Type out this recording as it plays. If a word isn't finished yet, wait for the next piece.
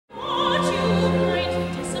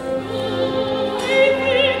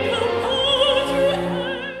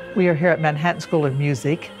We are here at Manhattan School of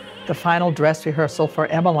Music, the final dress rehearsal for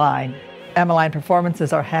Emmeline. Emmeline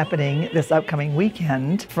performances are happening this upcoming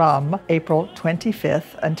weekend from April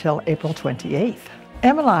 25th until April 28th.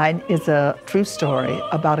 Emmeline is a true story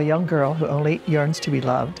about a young girl who only yearns to be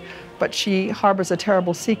loved, but she harbors a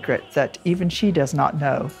terrible secret that even she does not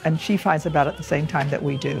know, and she finds about it at the same time that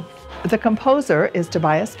we do. The composer is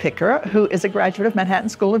Tobias Picker, who is a graduate of Manhattan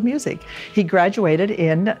School of Music. He graduated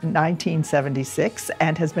in 1976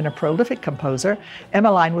 and has been a prolific composer.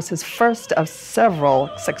 Emmeline was his first of several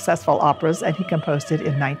successful operas, and he composed it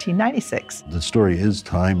in 1996. The story is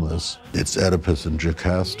timeless. It's Oedipus and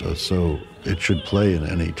Jocasta, so it should play in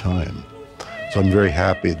any time. So I'm very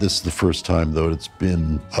happy. This is the first time, though, it's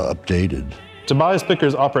been updated. Tobias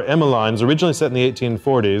Picker's opera Emmeline is originally set in the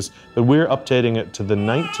 1840s, but we're updating it to the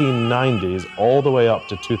 1990s all the way up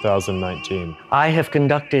to 2019. I have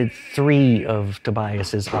conducted 3 of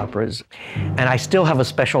Tobias's operas, and I still have a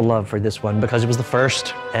special love for this one because it was the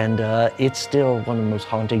first, and it's still one of the most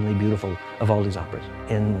hauntingly beautiful of all these operas.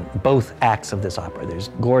 In both acts of this opera, there's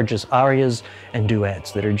gorgeous arias and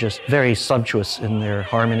duets that are just very sumptuous in their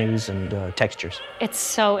harmonies and textures. It's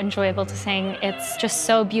so enjoyable to sing. It's just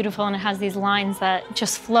so beautiful, and it has these lines that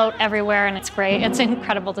just float everywhere, and it's great. It's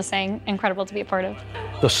incredible to sing, incredible to be a part of.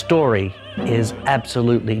 The story is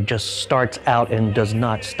absolutely just starts out and does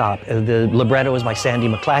not stop. The libretto is by Sandy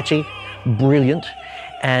McClatchy, brilliant,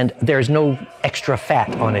 and there's no extra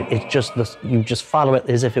fat on it. It's just you just follow it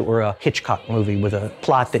as if it were a Hitchcock movie with a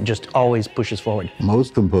plot that just always pushes forward.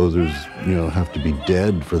 Most composers, have to be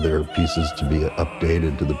dead for their pieces to be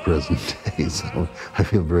updated to the present day. So I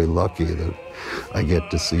feel very lucky that I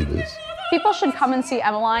get to see this. People should come and see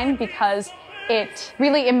Emmeline because it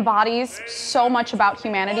really embodies so much about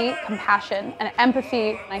humanity, compassion, and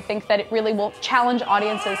empathy. And I think that it really will challenge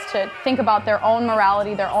audiences to think about their own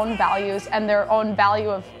morality, their own values, and their own value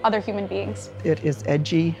of other human beings. It is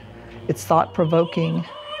edgy, it's thought-provoking,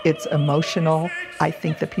 it's emotional. I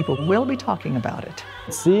think that people will be talking about it.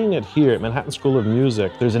 Seeing it here at Manhattan School of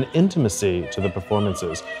Music, there's an intimacy to the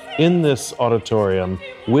performances in this auditorium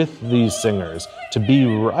with these singers. To be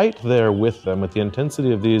right there with them with the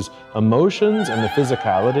intensity of these emotions and the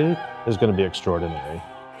physicality is going to be extraordinary.